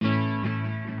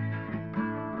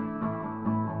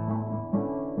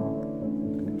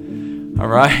All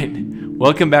right.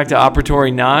 Welcome back to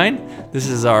Operatory 9. This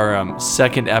is our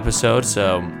second episode,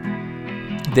 so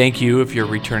thank you if you're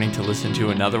returning to listen to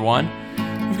another one.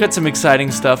 We've got some exciting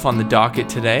stuff on the docket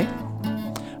today.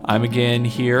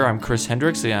 I'm Chris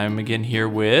Hendricks, and I'm again here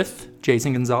with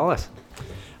Jason Gonzalez.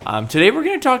 Today we're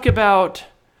going to talk about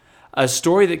a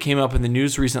story that came up in the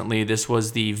news recently. This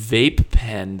was the vape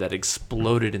pen that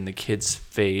exploded in the kid's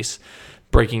face,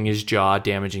 breaking his jaw,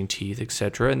 damaging teeth,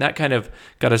 etc. And that kind of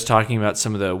got us talking about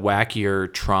some of the wackier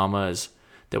traumas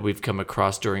that we've come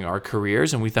across during our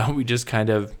careers. And we thought we'd just kind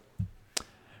of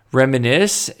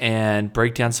reminisce and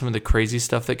break down some of the crazy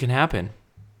stuff that can happen.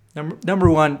 Number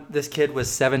one, this kid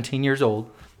was 17 years old.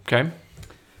 Okay.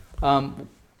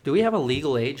 Do we have a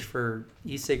legal age for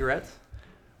e-cigarettes?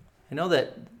 I know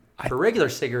that for regular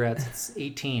cigarettes, it's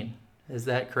 18. Is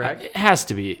that correct? It has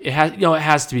to be. It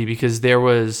has to be because there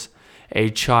was a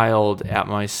child at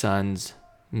my son's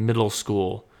middle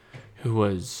school who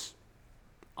was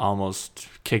almost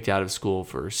kicked out of school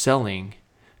for selling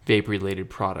vape-related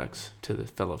products to the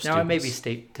fellow students. Now, it may be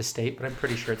state to state, but I'm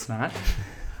pretty sure it's not.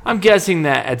 I'm guessing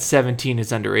that at 17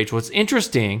 is underage. What's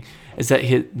interesting is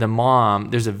that the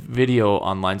mom, there's a video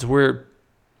online. So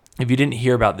if you didn't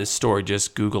hear about this story,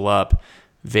 just Google up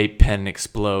vape pen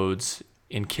explodes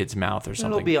in kid's mouth or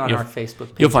something. It'll be on our Facebook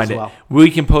page. You'll find as well. it. We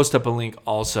can post up a link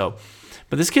also.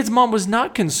 But this kid's mom was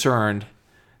not concerned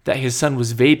that his son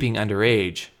was vaping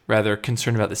underage, rather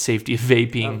concerned about the safety of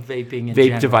vaping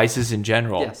vape devices in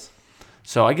general. Yes.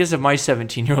 So I guess if my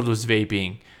 17-year-old was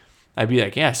vaping, I'd be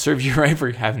like, yeah, serve you right for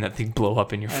having that thing blow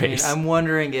up in your face. I'm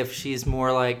wondering if she's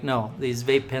more like, no, these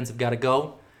vape pens have got to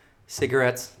go.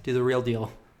 Cigarettes, do the real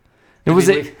deal. Was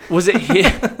it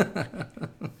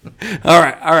All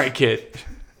right, kid.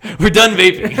 We're done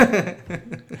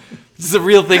vaping. This is a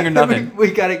real thing or nothing. We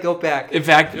got to go back. In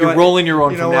fact, you're rolling your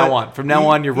own from now on. From now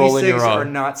on, you're rolling your own. E-cigs are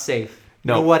not safe.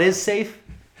 No. You know what is safe?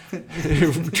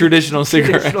 Traditional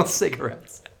cigarettes. Traditional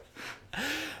cigarettes.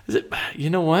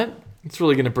 You know what? It's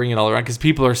really going to bring it all around because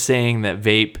people are saying that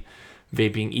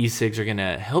vaping e-cigs are going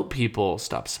to help people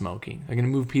stop smoking. They're going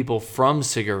to move people from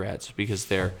cigarettes because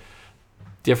they're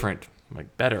different,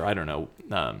 like better. I don't know.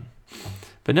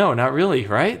 But no, not really,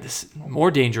 right? This is more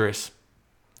dangerous.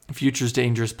 The future's a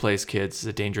dangerous place, kids. It's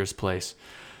a dangerous place.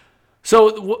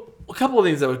 So a couple of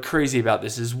things that were crazy about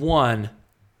this is, one,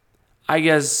 I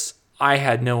guess I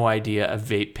had no idea a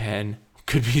vape pen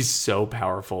could be so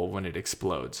powerful when it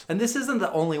explodes. And this isn't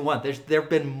the only one. There have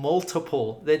been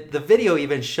multiple. The video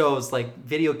even shows like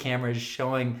video cameras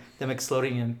showing them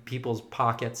exploding in people's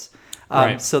pockets.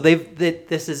 Right. So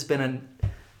this has happened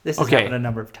a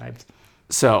number of times.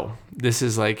 So this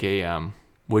is like a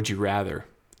would you rather?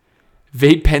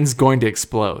 Vape pen's going to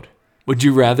explode. Would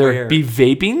you rather be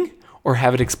vaping or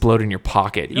have it explode in your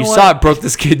pocket? You saw it broke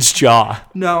this kid's jaw.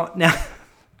 No,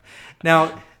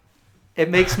 now it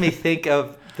makes me think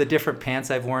of the different pants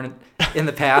I've worn in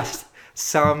the past.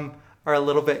 Some are a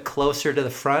little bit closer to the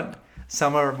front.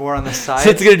 Some are more on the side.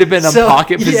 So it's going to depend on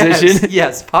pocket position?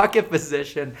 Yes, pocket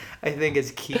position I think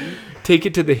is key. Take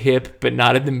it to the hip, but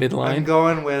not in the midline. I'm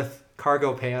going with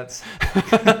cargo pants.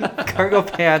 Cargo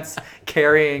pants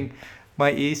carrying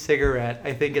my e-cigarette,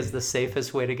 I think, is the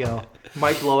safest way to go.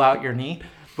 Might blow out your knee,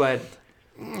 but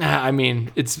I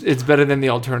mean, it's better than the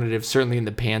alternative, certainly in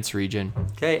the pants region.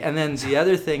 Okay, and then the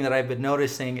other thing that I've been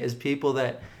noticing is people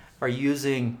that are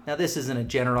using, now this isn't a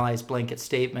generalized blanket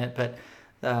statement, but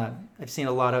I've seen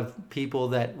a lot of people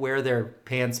that wear their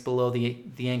pants below the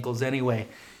ankles anyway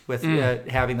with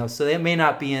having those. So they may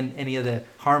not be in any of the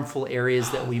harmful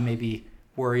areas that we may be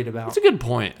worried about. That's a good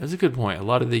point. A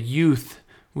lot of the youth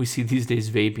we see these days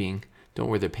vaping don't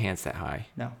wear their pants that high.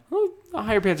 No. Well, the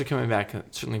higher pants are coming back,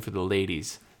 certainly for the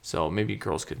ladies. So maybe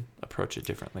girls could approach it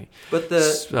differently. But the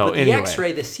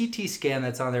X-ray, the CT scan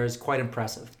that's on there is quite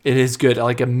impressive. It is good.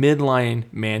 Like a midline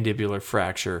mandibular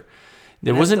fracture.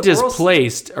 It wasn't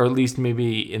displaced, or at least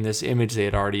maybe in this image they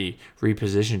had already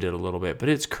repositioned it a little bit, but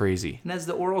it's crazy. And as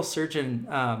the oral surgeon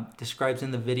describes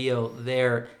in the video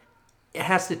there, it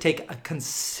has to take a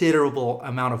considerable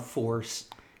amount of force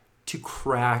to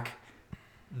crack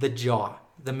the jaw,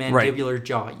 the mandibular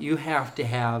jaw. You have to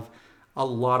have a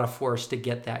lot of force to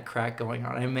get that crack going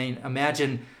on. I mean,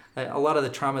 imagine a lot of the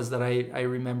traumas that I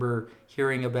remember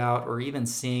hearing about or even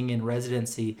seeing in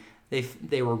residency.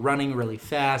 They were running really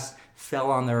fast,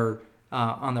 fell on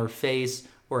their face,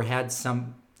 or had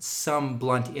some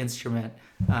blunt instrument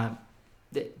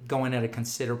going at a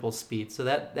considerable speed. So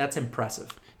that's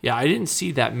impressive. Yeah, I didn't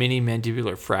see that many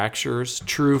mandibular fractures,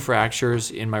 true fractures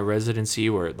in my residency,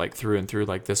 where like through and through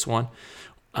like this one,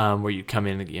 where you come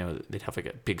in, they'd have like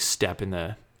a big step in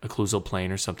the occlusal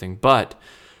plane or something. But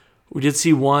We did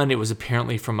see one. It was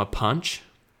apparently from a punch,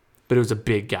 but it was a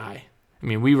big guy. I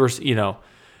mean, we were,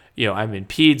 I'm in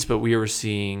peds, but we were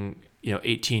seeing,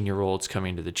 18-year-olds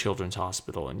coming to the children's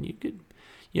hospital, and you could,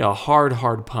 a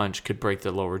hard punch could break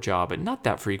the lower jaw, but not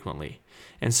that frequently.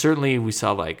 And certainly we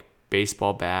saw like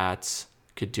baseball bats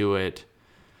could do it.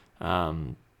 A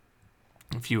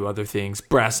few other things,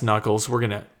 brass knuckles. We're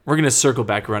gonna circle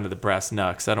back around to the brass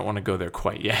knucks. I don't want to go there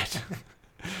quite yet,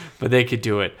 but they could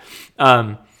do it.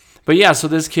 But yeah, so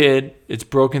this kid, it's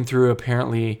broken through.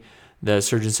 Apparently, the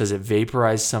surgeon says it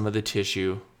vaporized some of the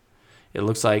tissue. It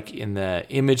looks like in the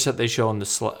image that they show on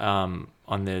this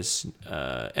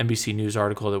NBC News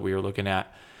article that we were looking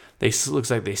at,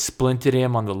 looks like they splinted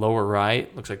him on the lower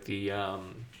right. Looks like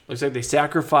they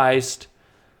sacrificed.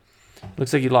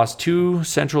 Looks like he lost 2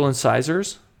 central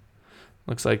incisors.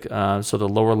 Looks like so the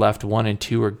lower left 1 and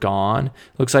 2 are gone.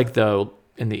 Looks like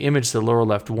in the image the lower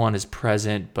left 1 is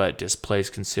present but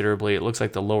displaced considerably. It looks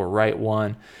like the lower right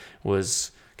 1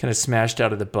 was kind of smashed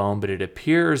out of the bone, but it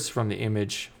appears from the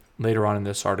image later on in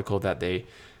this article that they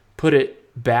put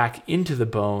it back into the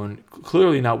bone,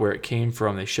 clearly not where it came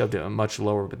from. They shoved it much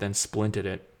lower, but then splinted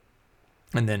it,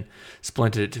 and then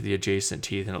splinted it to the adjacent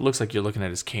teeth. And it looks like you're looking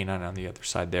at his canine on the other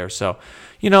side there. So,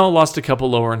 lost a couple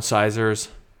lower incisors.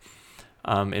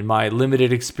 In my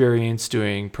limited experience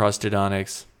doing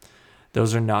prosthodontics,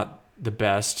 those are not the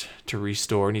best to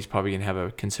restore, and he's probably going to have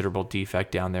a considerable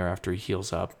defect down there after he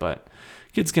heals up, but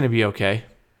kid's going to be okay.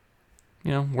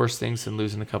 Worse things than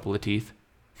losing a couple of teeth.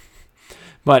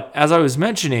 But as I was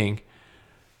mentioning,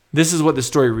 this is what the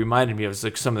story reminded me of. It's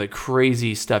like some of the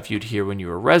crazy stuff you'd hear when you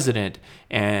were a resident,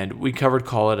 and we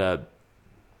call it a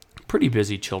pretty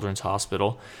busy children's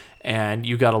hospital, and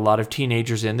you got a lot of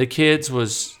teenagers in. The kids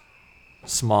was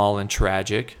small and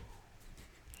tragic,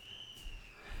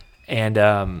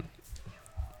 and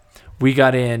we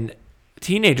got in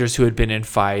teenagers who had been in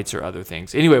fights or other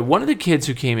things. Anyway, one of the kids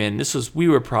who came in, we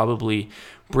were probably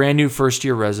brand new first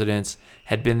year residents,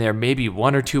 had been there maybe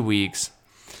 1 or 2 weeks,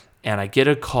 and I get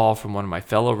a call from one of my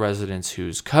fellow residents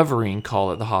who's covering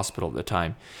call at the hospital at the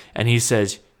time, and he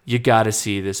says, "You got to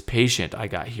see this patient I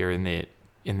got here in the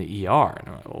ER." And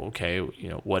I'm like, well, okay,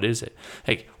 what is it?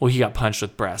 Like, well, he got punched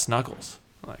with brass knuckles.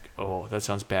 I'm like, oh, that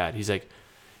sounds bad. He's like,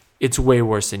 it's way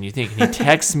worse than you think. And he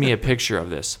texts me a picture of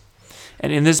this.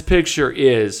 And in this picture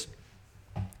is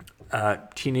a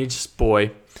teenage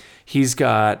boy. He's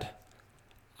got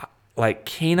like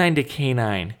canine to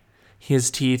canine.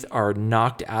 His teeth are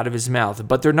knocked out of his mouth,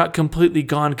 but they're not completely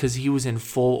gone because he was in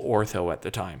full ortho at the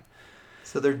time.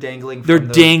 So they're dangling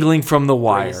from the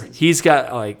wire. Braces. He's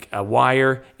got like a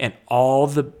wire, and all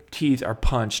the teeth are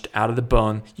punched out of the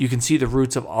bone. You can see the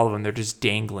roots of all of them. They're just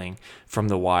dangling from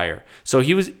the wire. So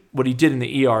what he did in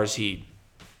the ER is he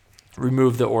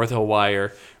removed the ortho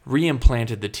wire,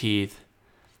 reimplanted the teeth,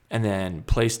 and then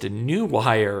placed a new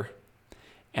wire,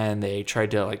 and they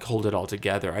tried to like hold it all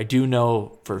together. I do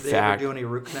know for a fact. Did they ever do any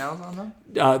root canals on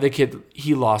them? The kid,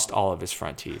 he lost all of his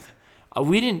front teeth.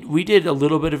 We did a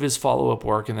little bit of his follow-up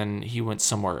work, and then he went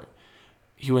somewhere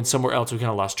else. We kind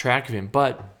of lost track of him.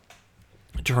 But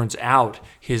it turns out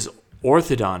his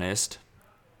orthodontist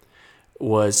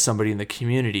was somebody in the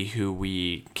community who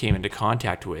we came into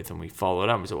contact with, and we followed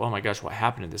up. We said, oh my gosh, what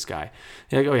happened to this guy?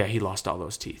 They're like, oh yeah, he lost all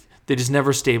those teeth. They just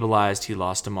never stabilized. He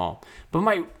lost them all.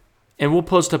 And we'll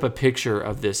post up a picture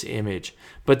of this image.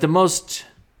 But the most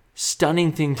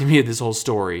stunning thing to me of this whole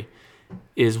story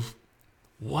is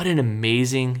what an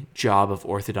amazing job of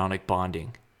orthodontic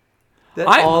bonding.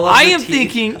 I am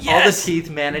thinking, yes. All the teeth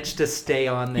managed to stay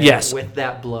on there with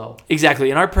that blow.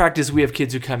 Exactly. In our practice, we have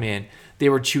kids who come in, they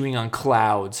were chewing on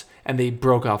clouds, and they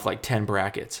broke off like 10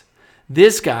 brackets.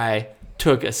 This guy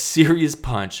took a serious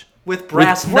punch. With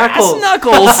brass knuckles.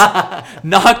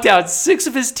 Knocked out 6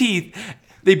 of his teeth.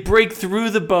 They break through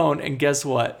the bone, and guess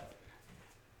what?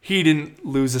 He didn't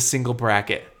lose a single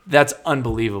bracket. That's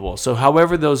unbelievable. So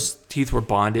however those teeth were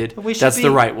bonded, that's the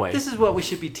right way. This is what we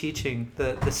should be teaching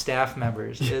the staff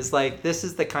members, is like, this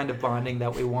is the kind of bonding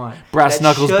that we want. Brass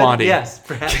knuckles bonding. Yes,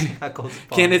 brass knuckles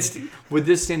bonding. Would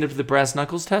this stand up to the brass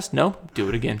knuckles test? No? Do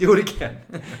it again. Do it again.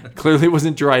 Clearly it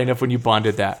wasn't dry enough when you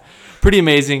bonded that. Pretty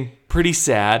amazing. Pretty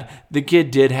sad. The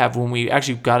kid did have, when we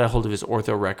actually got a hold of his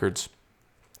ortho records,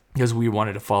 because we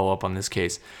wanted to follow up on this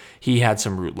case, he had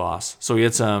some root loss. So he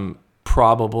had some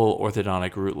probable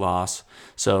orthodontic root loss.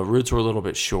 So roots were a little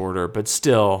bit shorter, but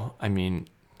still, I mean,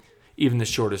 even the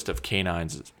shortest of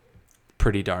canines is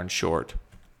pretty darn short.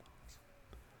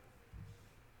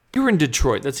 You were in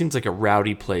Detroit. That seems like a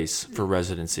rowdy place for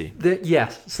residency.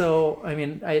 Yes. So, I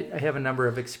mean, I have a number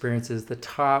of experiences. The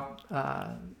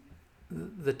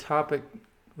topic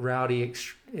rowdy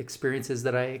experiences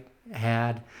that I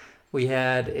had. We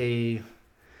had and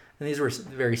these were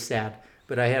very sad,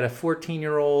 but I had a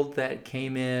 14-year-old that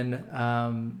came in.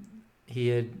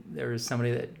 There was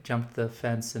somebody that jumped the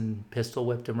fence and pistol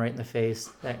whipped him right in the face.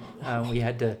 That we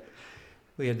had to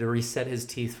reset his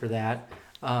teeth for that.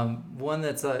 One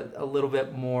that's a little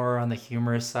bit more on the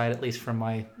humorous side, at least from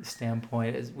my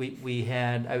standpoint, is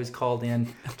I was called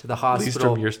in to the hospital. At least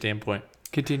from your standpoint.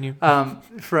 Continue. I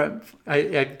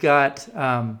got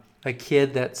a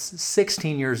kid that's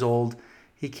 16 years old.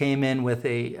 He came in with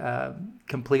a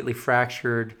completely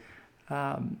fractured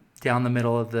down the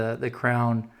middle of the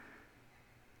crown,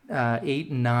 8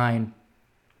 and 9.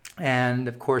 And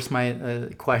of course, my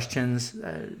questions: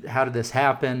 how did this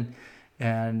happen?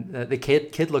 And the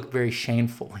kid looked very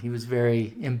shameful. He was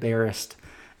very embarrassed.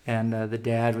 And the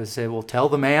dad would say, "Well, tell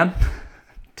the man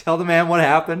what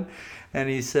happened." And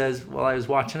he says, "Well, I was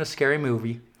watching a scary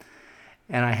movie,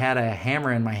 and I had a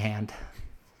hammer in my hand."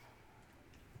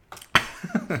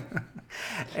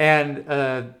 And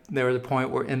there was a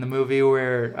point in the movie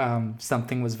where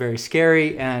something was very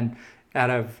scary, and out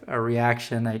of a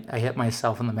reaction, I hit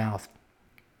myself in the mouth.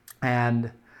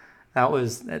 And that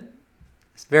was a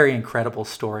very incredible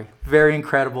story. Very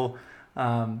incredible. We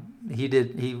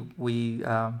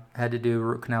had to do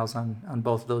root canals on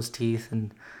both of those teeth,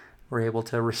 and were able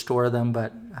to restore them,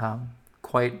 but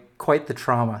quite the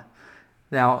trauma.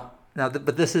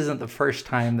 But this isn't the first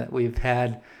time that we've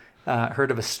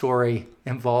heard of a story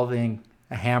involving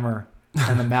a hammer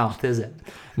in the mouth, is it?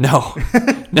 No.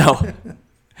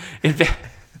 In fact,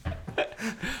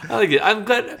 I like it. I'm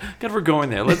glad we're going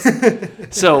there.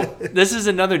 So this is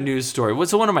another news story.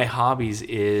 So one of my hobbies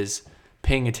is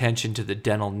paying attention to the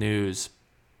dental news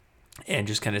and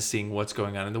just kind of seeing what's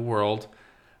going on in the world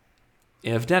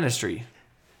of dentistry.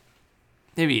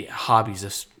 Maybe hobby's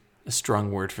a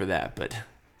strong word for that, but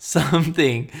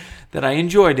something that I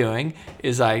enjoy doing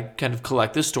is I kind of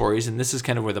collect the stories, and this is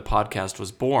kind of where the podcast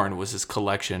was born, was this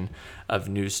collection of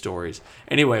news stories.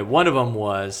 Anyway, one of them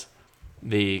was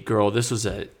the girl.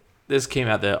 This came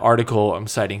out, the article I'm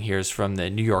citing here is from the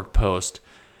New York Post,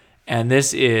 and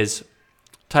this is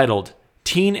titled,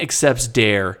 "Teen Accepts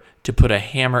Dare to Put a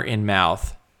Hammer in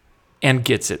Mouth and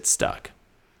Gets It Stuck."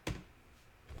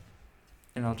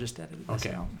 And I'll just edit this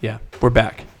out. Yeah, we're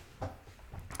back.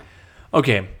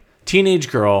 Okay, teenage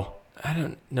girl, I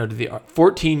don't know,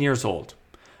 14 years old,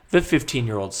 the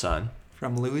 15-year-old son.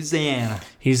 From Louisiana.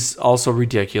 He's also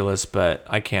ridiculous, but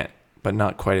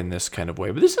not quite in this kind of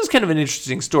way. But this is kind of an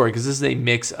interesting story because this is a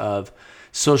mix of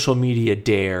social media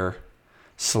dare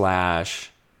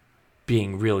 /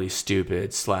 being really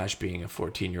stupid / being a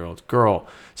 14-year-old girl.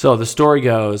 So the story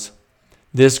goes,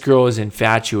 this girl is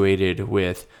infatuated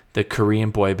with the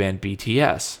Korean boy band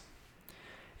BTS.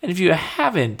 And if you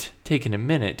haven't taken a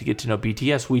minute to get to know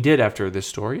BTS, we did after this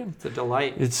story. It's a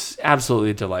delight. It's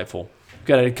absolutely delightful. We've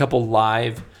got a couple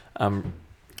live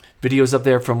videos up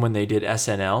there from when they did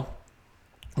SNL,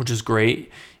 which is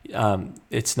great.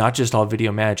 It's not just all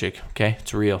video magic, okay?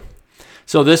 It's real.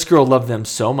 So this girl loved them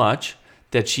so much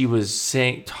that she was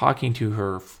talking to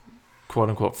her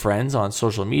quote-unquote friends on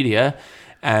social media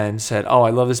and said, "Oh,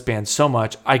 I love this band so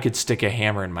much, I could stick a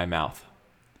hammer in my mouth."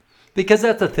 Because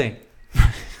that's a thing.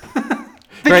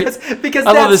 Because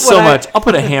I love this so much, I'll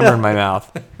put a hammer in my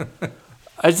mouth.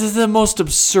 This is the most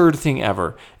absurd thing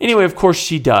ever. Anyway, of course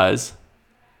she does.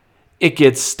 It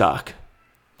gets stuck.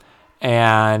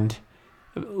 And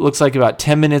it looks like about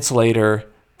 10 minutes later,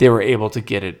 they were able to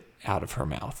get it out of her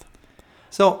mouth.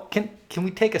 So can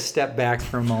we take a step back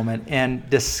for a moment and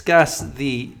discuss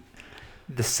the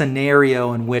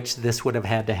scenario in which this would have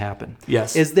had to happen?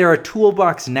 Yes. Is there a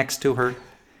toolbox next to her?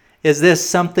 Is this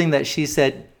something that she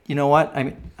said, "You know what?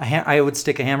 I would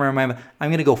stick a hammer in my mouth. I'm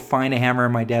going to go find a hammer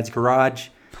in my dad's garage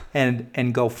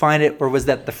and go find it"? Or was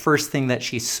that the first thing that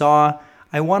she saw?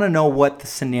 I want to know what the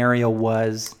scenario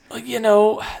was.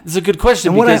 It's a good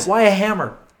question. And why a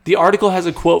hammer? The article has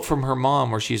a quote from her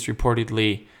mom where she's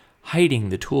reportedly hiding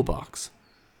the toolbox.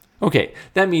 Okay,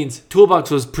 that means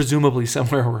toolbox was presumably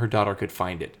somewhere where her daughter could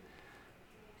find it.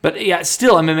 But yeah,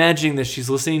 still, I'm imagining this. She's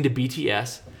listening to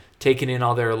BTS, taking in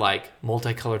all their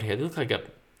multicolored hair. They look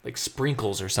like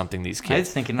sprinkles or something, these kids. I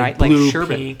was thinking like blue,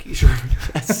 sherbet. Pink,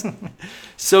 yes.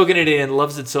 Soaking it in,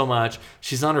 loves it so much.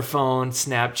 She's on her phone,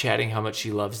 Snapchatting how much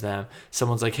she loves them.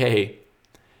 Someone's like, "Hey,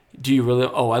 do you really?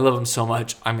 Oh, I love them so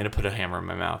much, I'm going to put a hammer in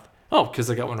my mouth." Oh,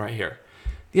 because I got one right here.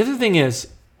 The other thing is,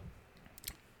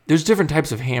 there's different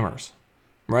types of hammers,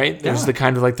 right? Yeah. There's the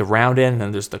kind of the round end, and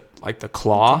then there's the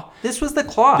claw. This was the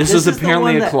claw. This was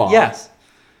apparently a claw. Yes.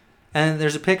 And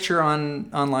there's a picture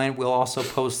online. We'll also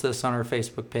post this on our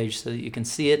Facebook page so that you can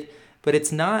see it. But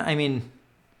it's not.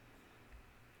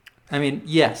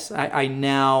 Yes,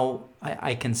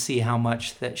 I can see how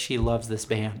much that she loves this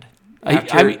band.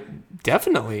 I mean,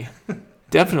 definitely,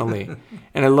 definitely,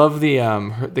 and I love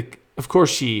of course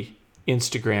she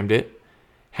Instagrammed it.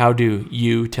 How do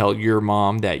you tell your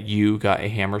mom that you got a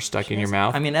hammer stuck in your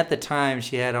mouth? I mean, at the time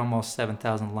she had almost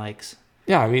 7,000 likes.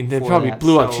 Yeah, I mean they probably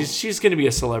blew up. She's going to be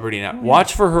a celebrity now.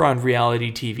 Watch for her on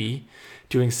reality TV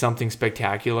doing something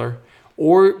spectacular,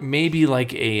 or maybe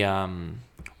like a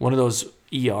one of those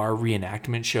ER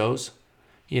reenactment shows,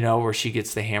 where she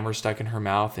gets the hammer stuck in her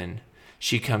mouth and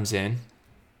she comes in.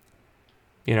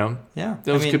 Yeah,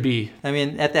 those could be. I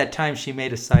mean, at that time she may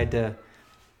decide to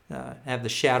have the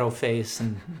shadow face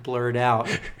and blur it out.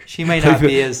 She may not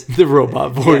be as the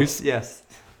robot voice. Yes.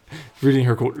 Reading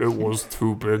her quote, it was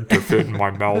too big to fit in my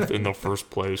mouth in the first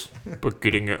place, but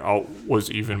getting it out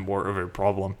was even more of a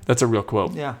problem. That's a real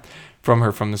quote. Yeah.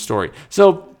 From the story.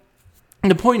 So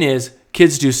the point is,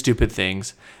 kids do stupid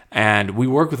things, and we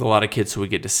work with a lot of kids, so we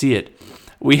get to see it.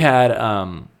 We had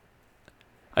a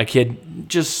kid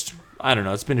just, I don't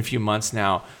know, it's been a few months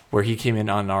now, where he came in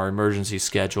on our emergency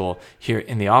schedule here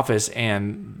in the office,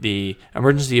 and the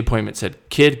emergency appointment said,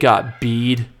 kid got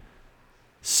bead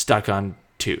stuck on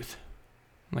tooth.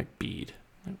 I'm like, bead?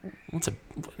 What do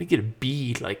you get a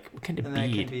bead? Like, what kind of bead?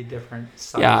 That can be different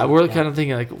sizes. Yeah, we're kind of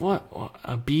thinking, like, what?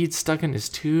 A bead stuck in his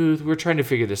tooth? We're trying to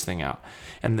figure this thing out.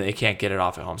 And they can't get it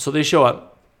off at home. So they show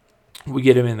up. We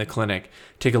get him in the clinic.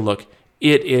 Take a look.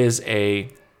 It is a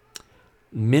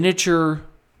miniature,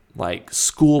 like,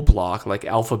 school block, like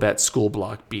alphabet school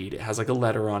block bead. It has, like, a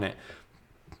letter on it.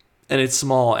 And it's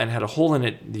small and had a hole in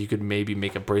it that you could maybe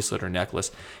make a bracelet or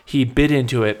necklace. He bit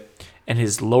into it, and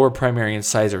his lower primary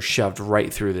incisor shoved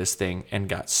right through this thing and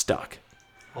got stuck.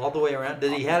 All the way around?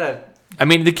 Did he had a... I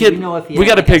mean, the kid... Do you know if he we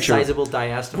had got a picture. A sizable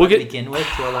diastema to begin with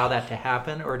to allow that to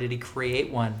happen, or did he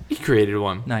create one? He created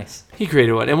one. Nice. He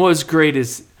created one. And what was great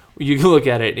is, you can look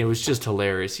at it, and it was just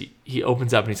hilarious. He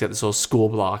opens up, and he's got this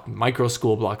little micro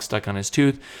school block stuck on his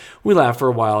tooth. We laughed for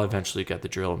a while. Eventually got the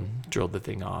drill and drilled the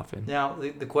thing off. And now,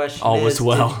 the question all is, was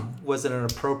well. Was it an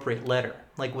appropriate letter?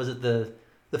 Like, was it the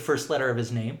first letter of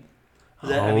his name? Is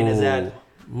that,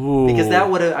 Ooh. Because that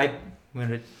would have... I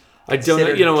don't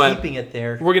know. You know what? Keeping it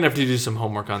there. We're going to have to do some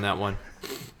homework on that one.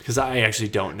 Because I actually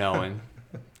don't know. And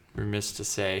remiss to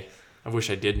say, I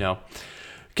wish I did know.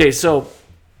 Okay, so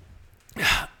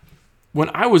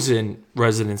when I was in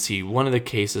residency, one of the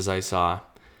cases I saw,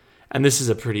 and this is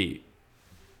a pretty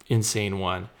insane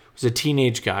one, was a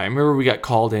teenage guy. I remember we got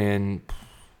called in,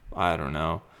 I don't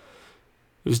know.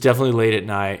 It was definitely late at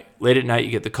night. Late at night,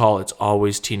 you get the call. It's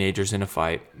always teenagers in a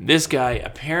fight. This guy,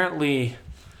 apparently,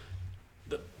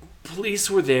 the police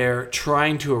were there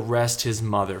trying to arrest his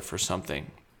mother for something.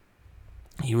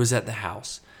 He was at the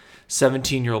house.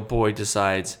 17-year-old boy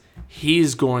decides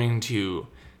he's going to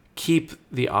keep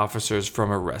the officers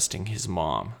from arresting his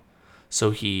mom. So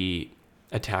he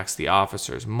attacks the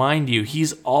officers. Mind you,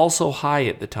 he's also high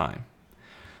at the time.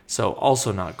 So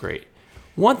also not great.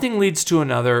 One thing leads to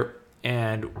another,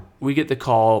 and we get the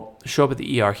call, show up at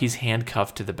the ER, he's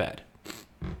handcuffed to the bed.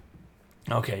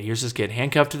 Okay, here's this kid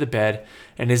handcuffed to the bed,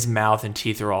 and his mouth and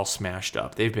teeth are all smashed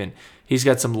up. He's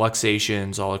got some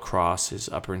luxations all across his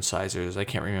upper incisors. I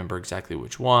can't remember exactly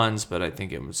which ones, but I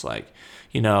think it was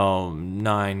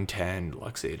 9, 10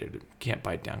 luxated. Can't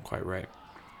bite down quite right.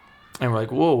 And we're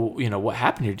like, whoa, what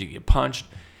happened here? Did you get punched?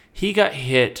 He got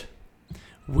hit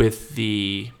with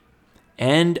the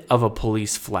end of a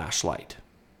police flashlight.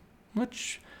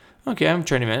 Which, okay, I'm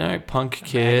trying to imagine. All right, punk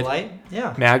kid. Maglite?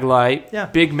 Yeah. Maglite. Yeah.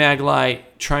 Big Maglite,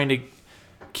 trying to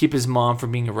keep his mom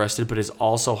from being arrested, but is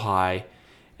also high.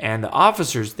 And the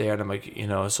officer's there, and I'm like,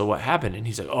 so what happened? And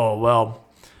he's like, oh, well,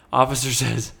 officer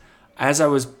says, as I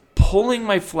was pulling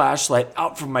my flashlight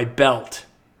out from my belt,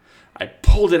 I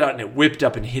pulled it out and it whipped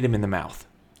up and hit him in the mouth.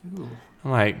 Ooh.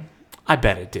 I'm like, I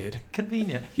bet it did.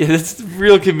 Convenient. Yeah, that's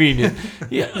real convenient.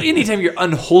 Yeah, anytime you're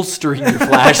unholstering your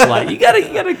flashlight, you gotta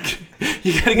get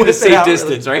a safe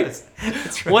distance, right?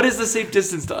 That's right? What is the safe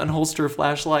distance to unholster a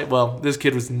flashlight? Well, this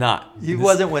kid was not. He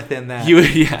wasn't within that. He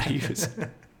was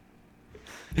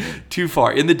too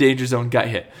far in the danger zone. Got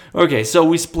hit. Okay, so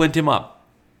we splint him up,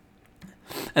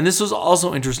 and this was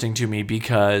also interesting to me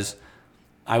because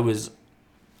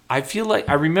I feel like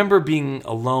I remember being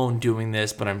alone doing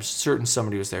this, but I'm certain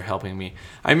somebody was there helping me.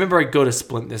 I remember I'd go to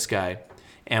splint this guy,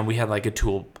 and we had a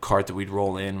tool cart that we'd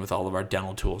roll in with all of our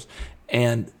dental tools.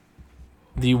 And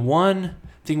the one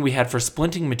thing we had for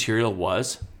splinting material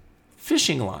was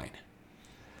fishing line.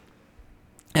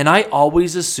 And I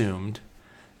always assumed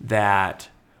that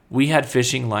we had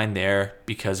fishing line there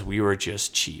because we were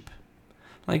just cheap.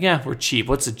 Like, yeah, we're cheap.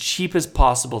 What's the cheapest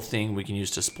possible thing we can use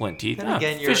to splint teeth? Then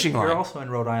again, fishing line. You're also in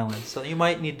Rhode Island, so you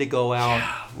might need to go out,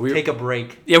 take a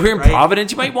break. Yeah, we're in right?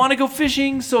 Providence. You might want to go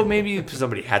fishing, so maybe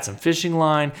somebody had some fishing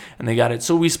line, and they got it.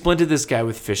 So we splinted this guy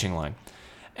with fishing line.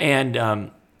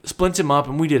 And splint him up,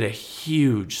 and we did a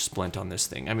huge splint on this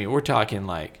thing. I mean, we're talking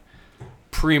like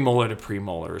premolar to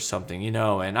premolar or something,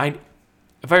 and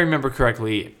if I remember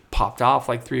correctly, it popped off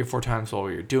like 3 or 4 times while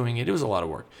we were doing it. It was a lot of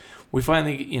work. We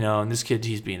finally, and this kid,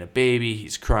 he's being a baby,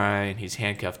 he's crying, he's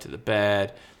handcuffed to the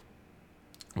bed.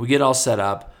 We get all set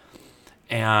up,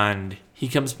 and he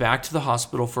comes back to the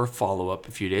hospital for a follow-up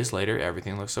a few days later.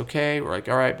 Everything looks okay. We're like,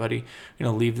 all right, buddy, we're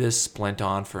going to leave this splint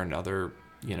on for another,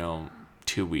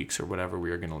 2 weeks or whatever we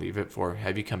are going to leave it for.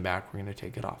 Have you come back, we're going to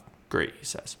take it off. Great, he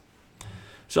says.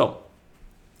 So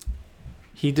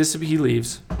he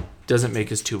leaves, doesn't make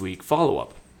his 2-week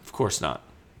follow-up. Of course not.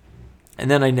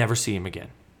 And then I never see him again.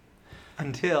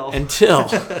 Until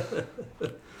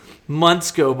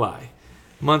months go by.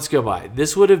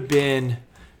 This would have been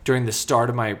during the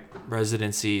start of my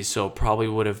residency, so probably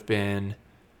would have been,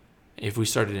 if we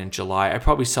started in July, I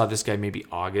probably saw this guy maybe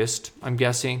August, I'm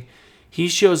guessing. He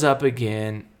shows up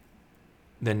again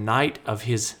the night of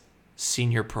his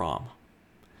senior prom.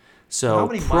 So how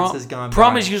many months has gone by?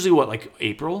 Prom is usually what, like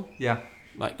April? Yeah.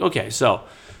 Like, okay, so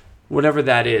whatever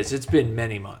that is, it's been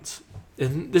many months.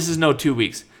 And this is no 2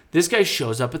 weeks. This guy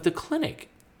shows up at the clinic.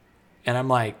 And I'm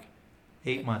like...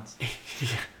 8 months. Yeah.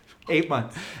 8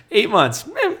 months. 8 months.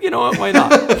 You know what? Why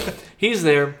not? He's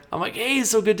there. I'm like, hey, it's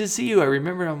so good to see you. I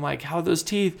remember. I'm like, how are those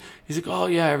teeth? He's like, oh,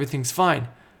 yeah, everything's fine.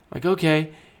 I'm like,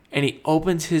 okay. And he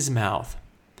opens his mouth.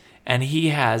 And he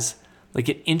has like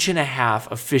 1.5 inches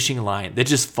of fishing line that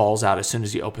just falls out as soon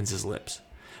as he opens his lips.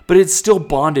 But it's still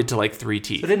bonded to like 3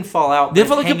 teeth. So it didn't fall out. It didn't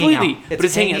fall out completely, but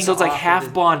it's hanging out. So it's like half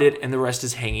the... bonded and the rest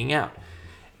is hanging out.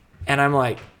 And I'm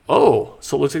like, oh,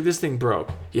 so it looks like this thing broke.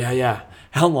 Yeah.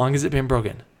 How long has it been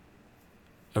broken?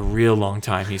 A real long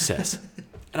time, he says.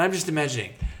 And I'm just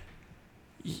imagining.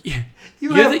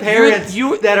 You have parents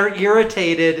that are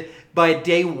irritated by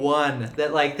day one,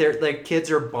 that like their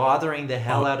kids are bothering the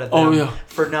hell out of them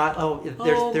for not.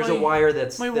 There's a wire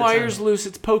that's wire's loose.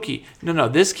 It's pokey. No.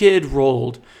 This kid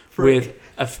rolled with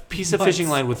a piece of fishing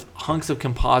line with hunks of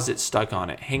composite stuck on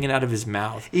it, hanging out of his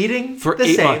mouth. Eating for the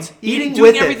 8 same, months. Eating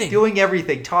doing with everything. it, doing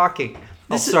everything, talking.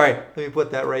 Sorry. Let me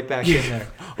put that right back in there.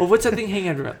 Oh, what's that thing hanging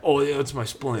out of your mouth? Oh, yeah, it's my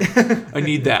splint. I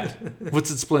need that.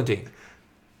 What's it splinting?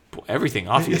 Everything,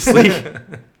 obviously.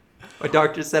 My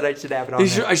doctor said I should have it on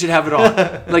there. I should have it all.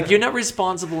 Like, you're not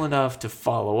responsible enough to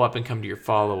follow up and come to your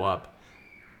follow-up,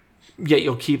 yet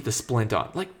you'll keep the splint on.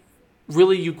 Like,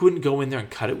 really, you couldn't go in there and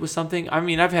cut it with something? I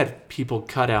mean, I've had people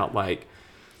cut out, like...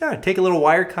 Yeah, take a little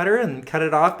wire cutter and cut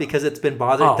it off because it's been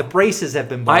bothering. The braces have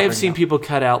been bothering. I have seen people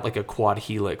cut out, like, a quad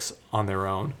helix on their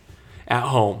own at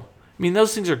home. I mean,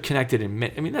 those things are connected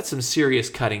that's some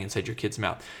serious cutting inside your kid's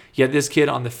mouth. Yet this kid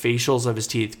on the facials of his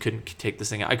teeth couldn't take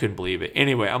this thing out. I couldn't believe it.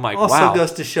 Anyway, I'm like, also wow. Also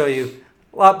goes to show you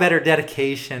a lot better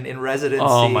dedication in residency.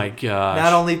 Oh my gosh.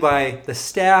 Not only by the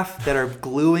staff that are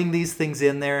gluing these things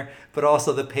in there, but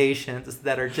also the patients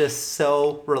that are just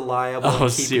so reliable. Oh,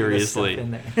 seriously. This stuff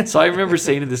in there. So I remember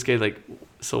saying to this guy, like,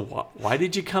 so why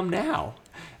did you come now?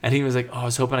 And he was like, oh, I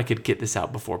was hoping I could get this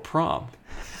out before prom.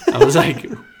 I was like,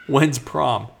 when's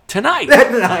prom? Tonight.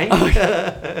 That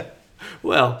night.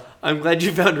 Well, I'm glad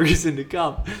you found reason to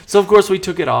come. So, of course, we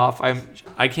took it off.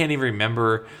 I can't even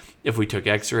remember if we took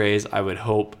x-rays. I would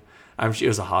hope. It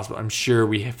was a hospital. I'm sure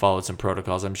we followed some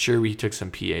protocols. I'm sure we took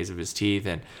some PAs of his teeth.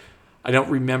 And I don't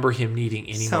remember him needing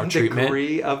any more treatment. Some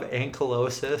degree of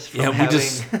ankylosis from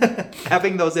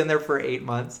having those in there for 8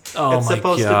 months. Oh, it's my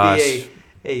supposed gosh. to be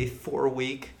a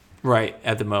 4-week. Right,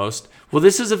 at the most. Well,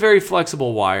 this is a very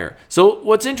flexible wire. So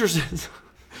what's interesting...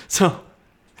 So,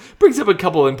 brings up a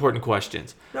couple of important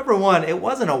questions. Number one, it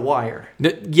wasn't a wire.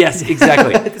 Yes,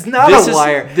 exactly. It's not a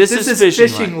wire. This is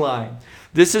fishing line.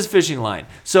 This is fishing line.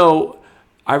 So,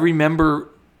 I remember,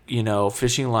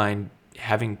 fishing line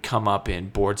having come up in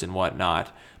boards and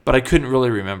whatnot, but I couldn't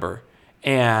really remember.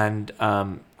 And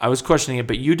I was questioning it,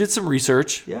 but you did some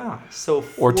research. Yeah. So,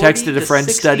 or texted a friend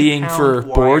studying for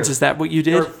boards. Is that what you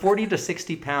did? 40 to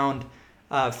 60 pound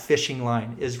fishing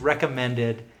line is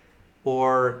recommended,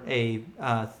 or a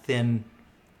thin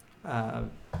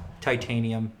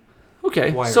titanium. Okay,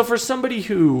 wire. So for somebody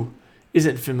who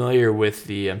isn't familiar with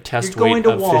the test You're weight going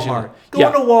to of fishing, Walmart.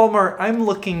 Going to Walmart. I'm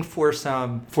looking for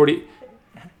some 40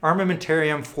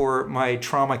 armamentarium for my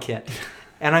trauma kit,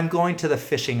 and I'm going to the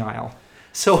fishing aisle.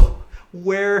 So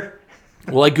where?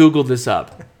 Well, I googled this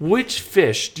up. Which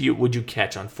fish would you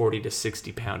catch on 40 to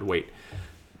 60 pound weight?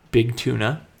 Big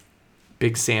tuna,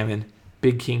 big salmon,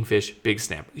 big kingfish, big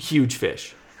snapper, huge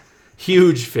fish,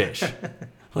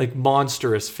 like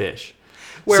monstrous fish.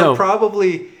 Where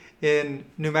probably in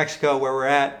New Mexico, where we're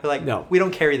at, like, no, we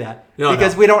don't carry that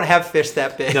because we don't have fish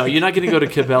that big. No, you're not going to go to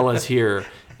Cabela's here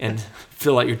and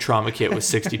fill out your trauma kit with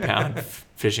 60-pound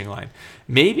fishing line.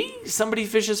 Maybe somebody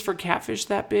fishes for catfish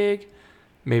that big.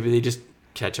 Maybe they just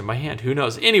catch them by hand. Who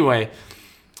knows? Anyway,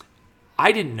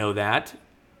 I didn't know that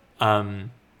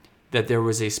there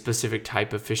was a specific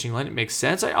type of fishing line. It makes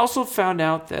sense. I also found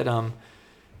out that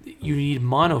you need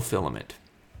monofilament.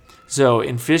 So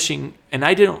in fishing, and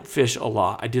I didn't fish a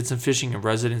lot. I did some fishing in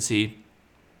residency.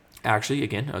 Actually,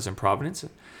 again, I was in Providence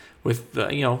with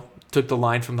took the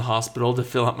line from the hospital to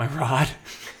fill out my rod.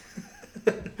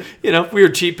 We were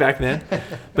cheap back then.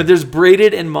 But there's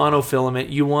braided and monofilament.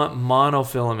 You want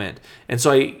monofilament. And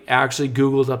so I actually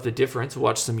Googled up the difference,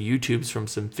 watched some YouTubes from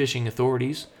some fishing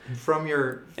authorities. From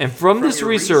this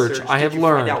research, I have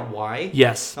learned. Did you find out why?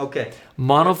 Yes. Okay.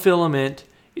 Monofilament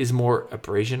is more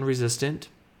abrasion resistant,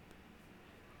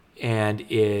 and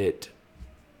it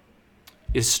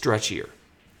is stretchier.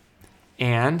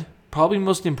 And probably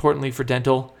most importantly for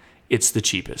dental, it's the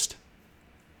cheapest.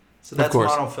 So that's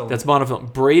monofilament. That's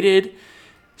monofilament. Braided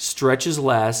stretches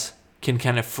less, can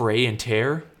kind of fray and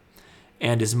tear,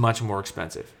 and is much more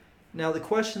expensive. Now, the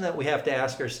question that we have to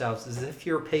ask ourselves is if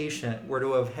your patient were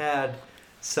to have had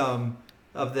some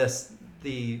of this,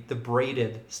 the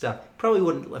braided stuff, probably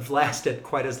wouldn't have lasted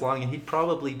quite as long, and he'd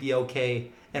probably be okay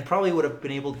and probably would have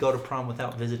been able to go to prom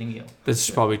without visiting you. That's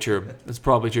probably true. That's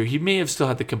probably true. He may have still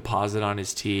had the composite on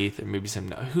his teeth, or maybe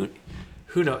some.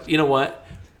 Who knows? You know what?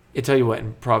 I tell you what,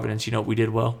 in Providence, you know what we did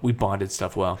well? We bonded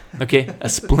stuff well. Okay? A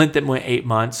splint that went 8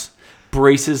 months,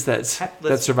 braces that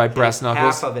survived brass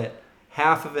knuckles.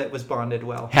 Half of it was bonded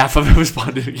well. Half of it was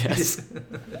bonded, yes.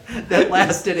 That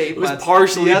lasted 8 months. It was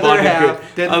partially bonded. The other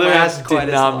half didn't last quite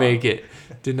as long.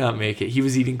 Did not make it. He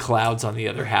was eating clouds on the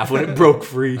other half when it broke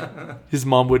free. His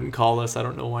mom wouldn't call us. I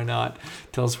don't know why not.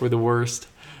 Tell us we're the worst.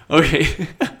 Okay.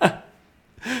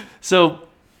 So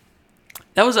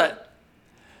that was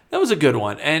a good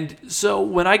one. And so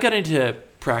when I got into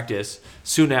practice,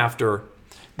 soon after,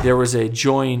 there was a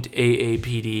joint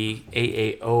AAPD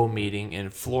AAO meeting in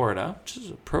Florida, which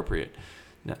is appropriate,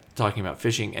 not talking about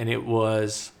fishing, and it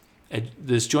was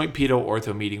this joint pedo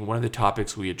ortho meeting. One of the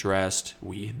topics they addressed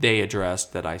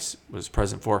that I was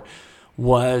present for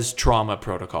was trauma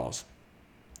protocols,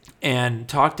 and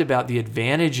talked about the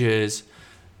advantages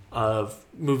of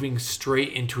moving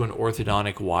straight into an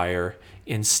orthodontic wire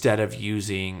instead of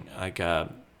using like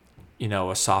a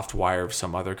soft wire of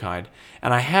some other kind.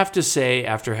 And I have to say,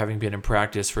 after having been in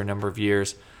practice for a number of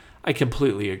years, I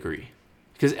completely agree.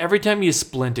 Because every time you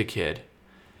splint a kid,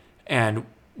 and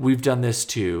we've done this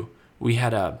too, we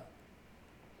had a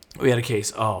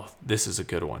case. Oh, this is a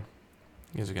good one.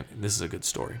 This is a good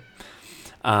story.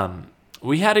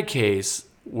 We had a case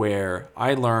where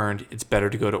I learned it's better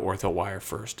to go to ortho wire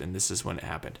first, and this is when it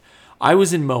happened. I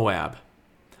was in Moab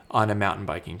on a mountain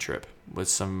biking trip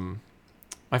with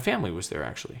my family was there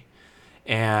actually,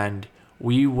 and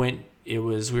we were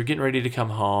getting ready to come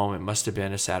home. It must have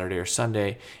been a Saturday or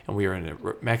Sunday, and we were in a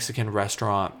Mexican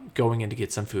restaurant going in to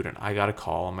get some food, and I got a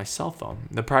call on my cell phone.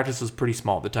 The practice was pretty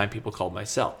small at the time. People called my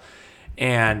cell,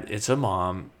 and it's a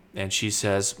mom, and she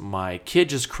says, my kid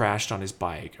just crashed on his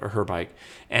bike or her bike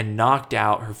and knocked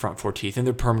out her front 4 teeth, and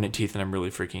they're permanent teeth, and I'm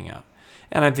really freaking out.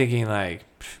 And I'm thinking like,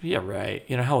 yeah, right.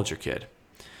 How old's your kid?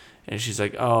 And she's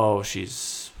like, oh,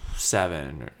 she's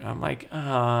 7. I'm like,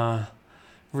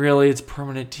 really? It's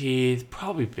permanent teeth?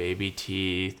 Probably baby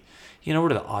teeth.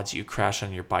 What are the odds you crash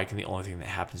on your bike and the only thing that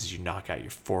happens is you knock out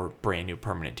your 4 brand new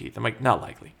permanent teeth? I'm like, not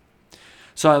likely.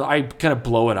 So I kind of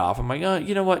blow it off. I'm like,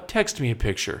 you know what? Text me a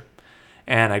picture.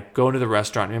 And I go into the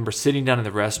restaurant. I remember sitting down in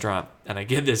the restaurant, and I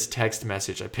get this text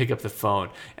message. I pick up the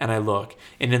phone, and I look.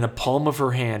 And in the palm of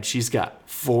her hand, she's got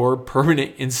 4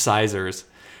 permanent incisors.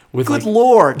 Good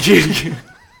Lord.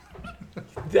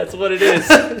 That's what it is.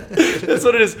 That's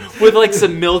what it is. With like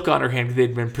some milk on her hand, because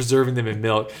they'd been preserving them in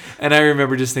milk. And I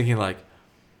remember just thinking like,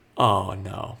 oh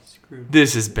no,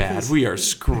 this is bad. We are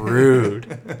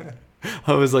screwed.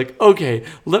 I was like, okay,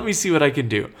 let me see what I can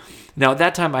do. Now at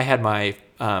that time I had my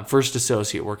first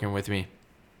associate working with me,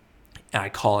 and I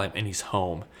call him and he's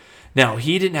home. Now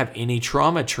he didn't have any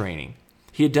trauma training.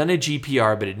 He had done a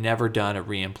GPR, but had never done a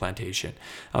reimplantation.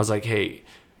 I was like, hey,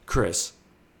 Chris,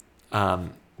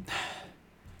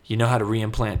 you know how to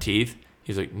reimplant teeth?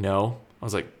 He's like, no. I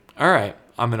was like, all right,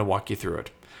 I'm going to walk you through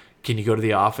it. Can you go to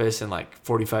the office in like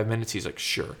 45 minutes? He's like,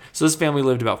 sure. So this family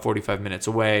lived about 45 minutes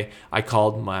away. I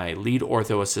called my lead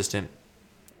ortho assistant,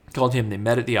 called him. They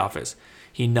met at the office.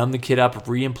 He numbed the kid up,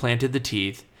 reimplanted the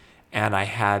teeth, and I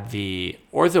had the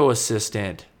ortho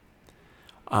assistant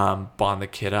bond the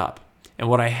kid up. And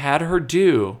what I had her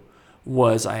do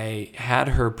was I had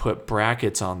her put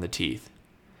brackets on the teeth.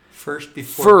 First,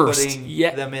 before putting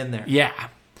them in there. Yeah.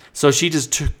 So she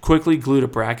just quickly glued a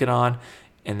bracket on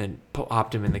and then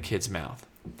popped them in the kid's mouth.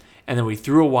 And then we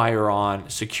threw a wire on,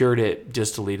 secured it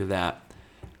distally to that,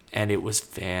 and it was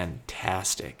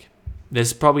fantastic.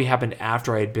 This probably happened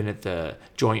after I had been at the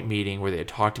joint meeting where they had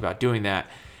talked about doing that.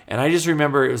 And I just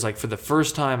remember it was like for the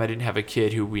first time I didn't have a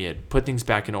kid who we had put things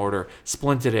back in order,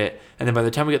 splinted it, and then by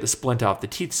the time we got the splint off, the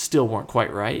teeth still weren't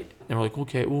quite right. And we're like,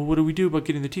 okay, well, what do we do about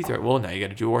getting the teeth right? Well, now you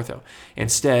got to do ortho.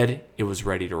 Instead, it was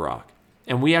ready to rock.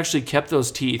 And we actually kept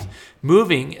those teeth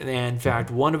moving. And in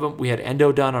fact, one of them, we had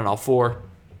endo done on all four.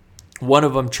 One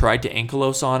of them tried to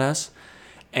ankylose on us,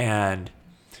 and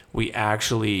we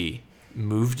actually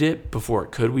moved it before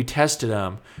it could. We tested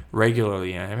them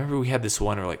regularly, and I remember we had this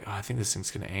one where we're like, oh, I think this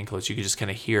thing's going to ankylose. You could just kind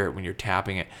of hear it when you're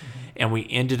tapping it. Mm-hmm. And we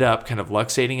ended up kind of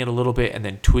luxating it a little bit and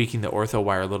then tweaking the ortho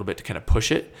wire a little bit to kind of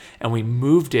push it. And we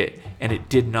moved it, and it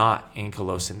did not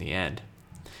ankylose in the end.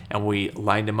 And we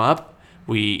lined them up.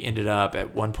 We ended up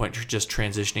at one point just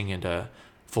transitioning into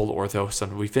full ortho. So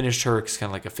we finished her, it's kind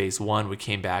of like a phase 1. We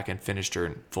came back and finished her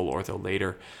in full ortho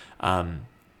later.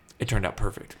 It turned out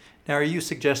perfect. Now, are you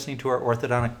suggesting to our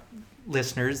orthodontic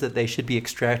listeners that they should be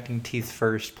extracting teeth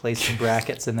first, placing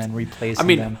brackets, and then replacing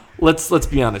them? Let's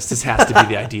be honest. This has to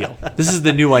be the ideal. This is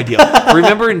the new ideal.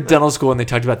 Remember in dental school when they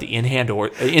talked about the in-hand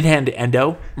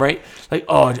endo, right? Like,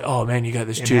 oh man, you got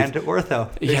this tooth. In-hand ortho.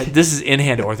 Yeah, this is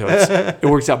in-hand ortho. It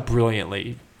works out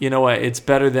brilliantly. You know what? It's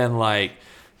better than like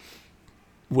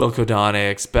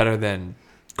Wilcodonics, better than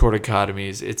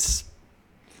corticotomies. It's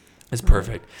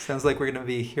perfect. Sounds like we're going to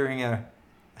be hearing a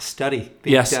study.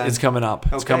 Yes, done. It's coming up.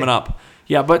 Okay. It's coming up.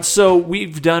 Yeah, but so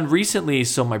we've done recently,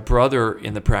 so my brother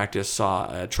in the practice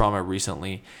saw a trauma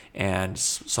recently and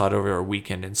saw it over a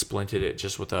weekend and splinted it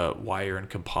just with a wire and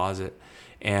composite.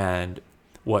 And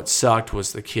what sucked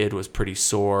was the kid was pretty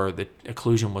sore. The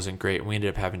occlusion wasn't great. We ended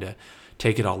up having to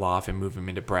take it all off and move him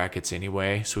into brackets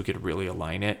anyway so we could really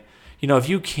align it. You know, if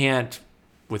you can't,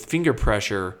 with finger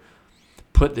pressure,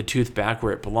 put the tooth back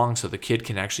where it belongs so the kid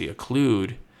can actually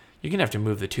occlude, you're going to have to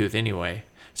move the tooth anyway.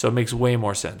 So it makes way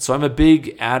more sense. So I'm a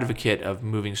big advocate of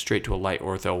moving straight to a light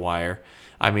ortho wire.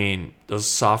 I mean, those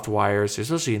soft wires,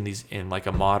 especially in like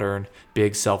a modern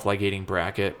big self-ligating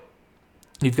bracket,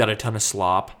 you've got a ton of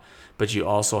slop, but you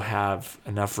also have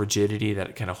enough rigidity that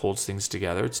it kind of holds things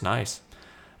together. It's nice.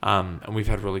 And we've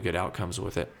had really good outcomes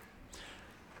with it.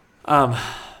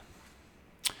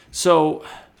 So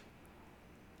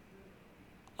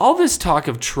all this talk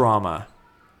of trauma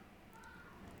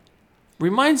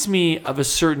reminds me of a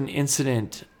certain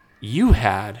incident you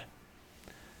had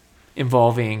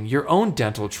involving your own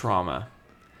dental trauma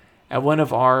at one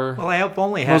of our Well, I have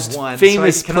only had most one,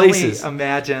 famous so I can places. only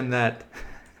imagine that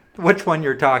which one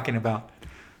you're talking about.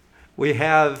 We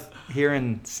have here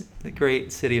in the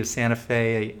great city of Santa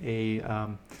Fe a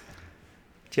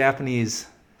Japanese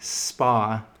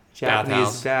spa,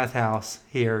 Japanese bathhouse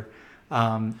here.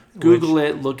 Google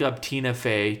it, look up Tina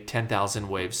Fey, 10,000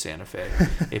 Waves Santa Fe,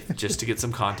 just to get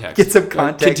some context. Get some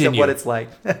context Continue. of what it's like.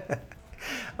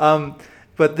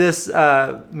 But this,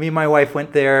 me and my wife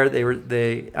went there.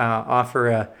 They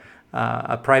offer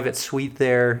a private suite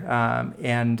there,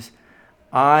 and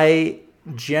I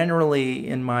generally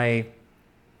in my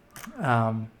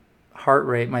heart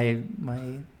rate, my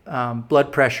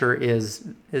blood pressure is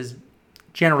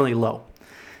generally low,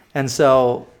 and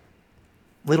so.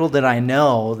 Little did I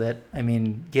know that, I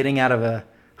mean, getting out of a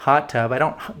hot tub, I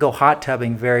don't go hot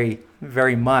tubbing very,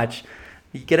 very much.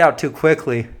 You get out too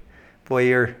quickly, boy,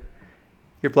 your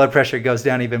blood pressure goes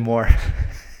down even more.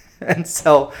 And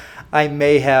so I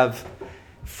may have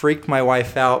freaked my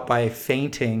wife out by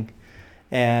fainting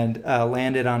and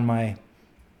landed on my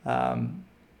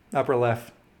upper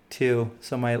left too,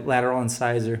 so my lateral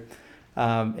incisor,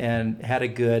 and had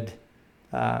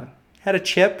a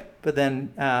chip. But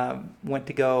then went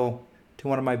to go to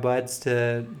one of my buds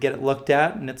to get it looked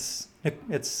at, and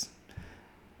it's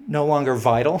no longer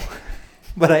vital,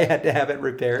 but I had to have it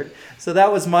repaired. So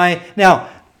that was my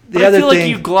now. The other I feel thing like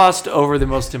you glossed over the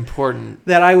most important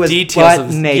that I was details butt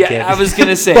of naked. Yeah, I was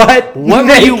gonna say, what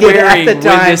were you wearing at the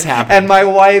time, when this happened? And my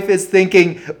wife is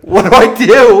thinking, what do I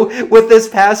do with this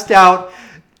passed out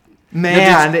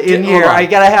man in here? I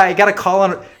gotta call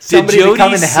on somebody to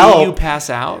come and help. Did Jody see you pass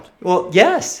out? Well,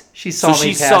 yes, she saw So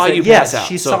me she pass saw out. you Yes, pass out.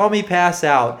 she So- saw me pass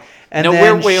out. And No,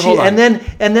 then wait, hold on. And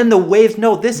then the waves.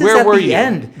 No, this is Where at were the you?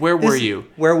 end. Where were you?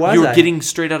 Where was I? You were getting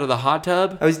straight out of the hot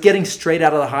tub? I was getting straight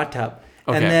out of the hot tub.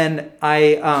 And then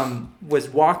I was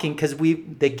walking because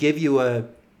they give you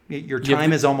your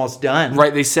time is almost done.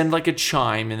 Right, they send like a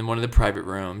chime in one of the private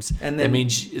rooms. And then, that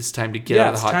means it's time to get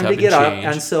out of the hot tub and change.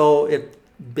 And so it's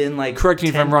been like... Correct me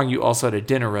if I'm wrong, you also had a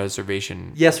dinner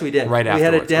reservation. Yes, we did. Right after.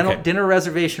 We had a dinner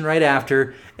reservation right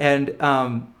after, and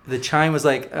the chime was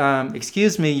like,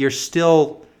 excuse me, you're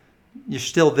still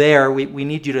there. We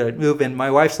need you to move. And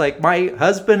my wife's like, my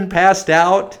husband passed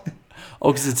out.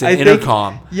 Oh, because it's an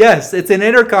intercom. Yes, it's an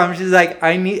intercom. She's like,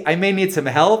 I may need some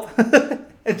help.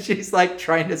 And she's like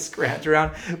trying to scratch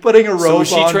around, putting a robe on. So was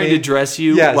she trying to dress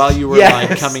you while you were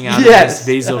like coming out of this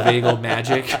vasovagal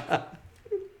magic?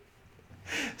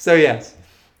 So yes.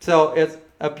 So it's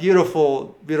a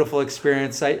beautiful, beautiful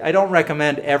experience. I don't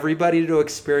recommend everybody to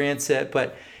experience it,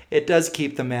 but it does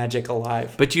keep the magic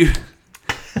alive. But you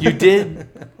did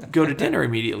go to dinner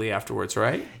immediately afterwards,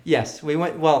 right? Yes, we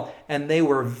went. Well, and they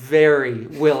were very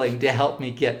willing to help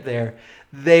me get there.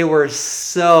 They were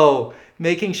so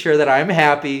making sure that I'm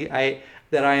happy,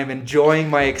 that I am enjoying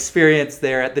my experience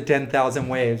there at the 10,000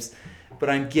 Waves, but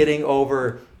I'm getting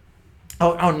over.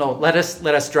 Oh no! Let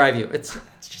us drive you. It's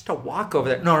just a walk over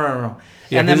there. No.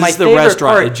 Yeah, and then my favorite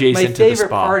restaurant part, adjacent to the spa. My favorite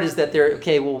part is that they're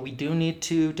okay. Well, we do need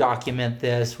to document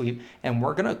this. And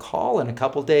we're gonna call in a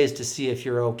couple days to see if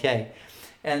you're okay.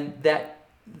 And that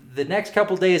the next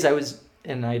couple days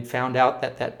I found out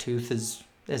that tooth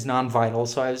is non-vital.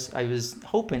 So I was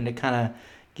hoping to kind of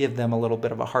give them a little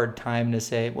bit of a hard time to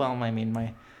say, well, I mean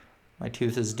my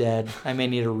tooth is dead. I may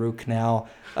need a root canal.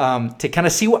 To kind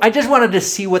of see. I just wanted to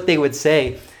see what they would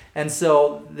say. And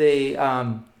so they.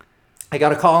 I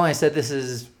got a call and I said, this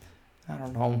is, I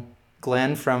don't know,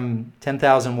 Glenn from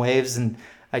 10,000 Waves. And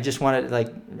I just wanted, like,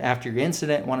 after your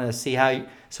incident, wanted to see how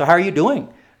are you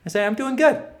doing? I said, I'm doing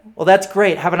good. Well, that's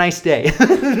great. Have a nice day.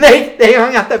 they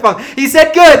hung up that phone. He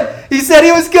said good. He said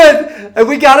he was good. And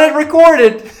we got it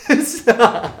recorded. This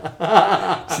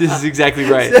is exactly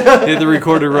right. He had the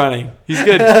recorder running. He's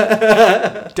good.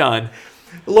 Done.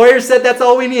 The lawyer said that's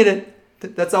all we needed.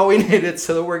 That's all we needed,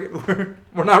 so that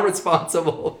we're not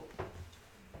responsible.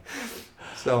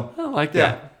 So I like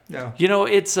that. Yeah. You know,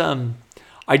 it's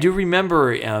I do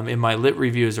remember in my lit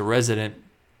review as a resident,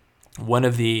 one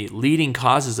of the leading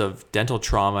causes of dental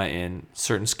trauma in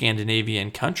certain Scandinavian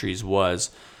countries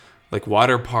was like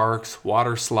water parks,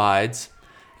 water slides.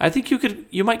 I think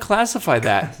you might classify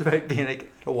that. It's about being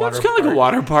a water It's kind of like a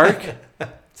water park,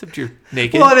 except you're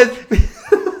naked.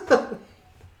 Well,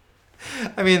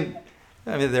 I mean,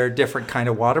 there are different kind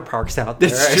of water parks out there.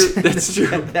 That's true.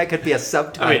 That could be a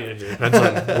subtype. I mean, it depends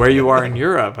on where you are in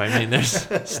Europe. I mean, there's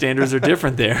standards are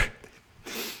different there.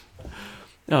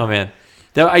 Oh man,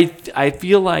 I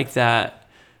feel like that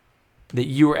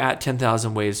you were at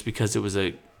 10,000 Waves because it was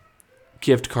a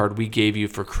gift card we gave you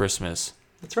for Christmas.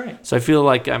 That's right. So I feel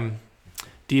like I'm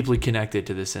deeply connected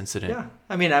to this incident. Yeah.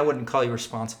 I mean, I wouldn't call you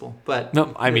responsible, but...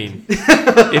 No, I mean,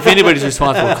 if anybody's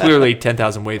responsible, clearly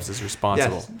 10,000 Waves is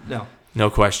responsible. Yes, no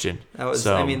question.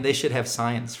 I mean, they should have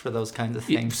science for those kinds of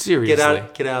things. Seriously.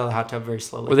 Get out of the hot tub very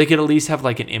slowly. Or they could at least have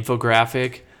like an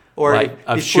infographic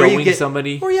of showing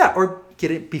somebody. Or get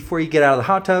it before you get out of the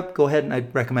hot tub. Go ahead, and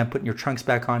I'd recommend putting your trunks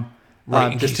back on.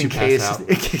 Right, in case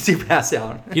you pass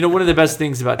out. You know, one of the best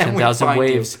things about 10,000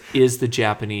 Waves is the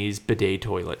Japanese bidet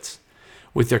toilets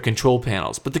with their control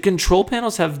panels. But the control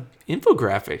panels have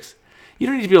infographics. You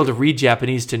don't need to be able to read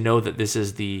Japanese to know that this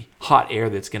is the hot air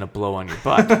that's going to blow on your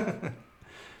butt.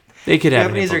 They could have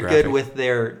Japanese an infographic. are good with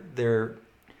their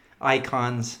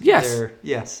icons.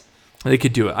 Yes. They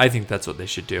could do it. I think that's what they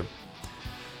should do.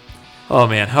 Oh,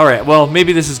 man. All right. Well,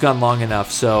 maybe this has gone long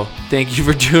enough. So thank you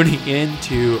for tuning in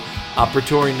to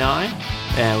Operatory 9.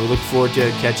 And we look forward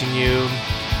to catching you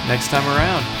next time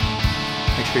around.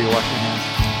 Make sure you wash your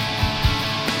hands.